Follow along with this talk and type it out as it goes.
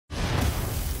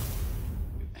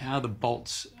How are the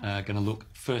Bolts going to look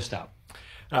first up?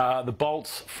 The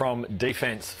Bolts from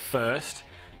defence first.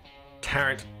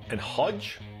 Tarrant and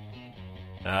Hodge.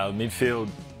 Midfield,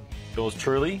 yours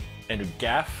truly. Andrew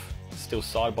Gaff, still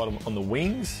side bottom on the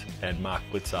wings. And Mark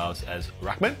Blitzars as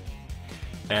ruckman.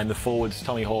 And the forwards,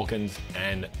 Tommy Hawkins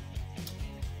and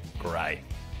Gray.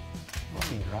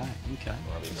 Robbie Gray, okay.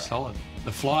 Solid.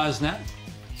 The Flyers, Nat?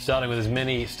 Starting with as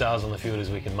many stars on the field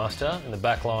as we can muster. In the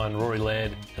back line, Rory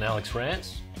Laird and Alex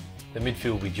Rance. The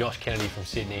midfield will be Josh Kennedy from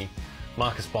Sydney,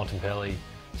 Marcus Bontempelli,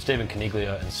 Stephen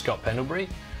Caniglio and Scott Pendlebury.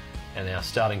 And our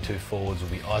starting two forwards will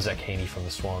be Isaac Heaney from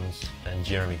the Swans and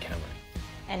Jeremy Cameron.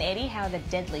 And Eddie, how are the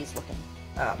Deadlies looking?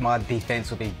 My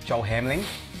defence will be Joel Hamling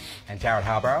and Jared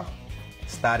Harborough.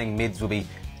 Starting mids will be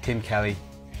Tim Kelly,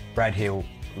 Brad Hill,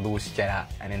 Lewis Jetta,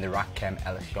 and in the ruck cam,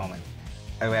 Alice Yeoman.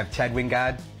 And we have Chad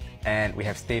Wingard, and we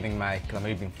have Stephen May, because I'm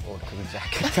moving forward because of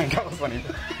Jack.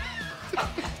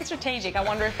 Strategic. I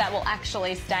wonder if that will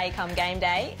actually stay come game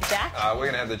day. Jack?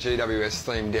 We're going to have the GWS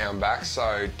theme down back,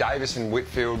 so Davis and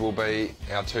Whitfield will be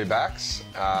our two backs.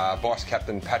 Vice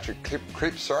Captain Patrick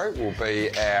Cripps will be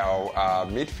our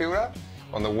midfielder.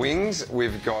 On the wings,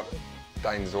 we've got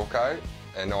Dane Zorko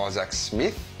and Isaac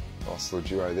Smith. Nice little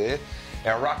duo there.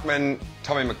 Our ruckman,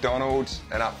 Tommy McDonald,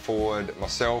 and up forward,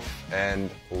 myself and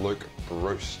Luke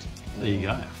Bruce. There you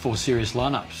go. 4 serious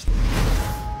lineups.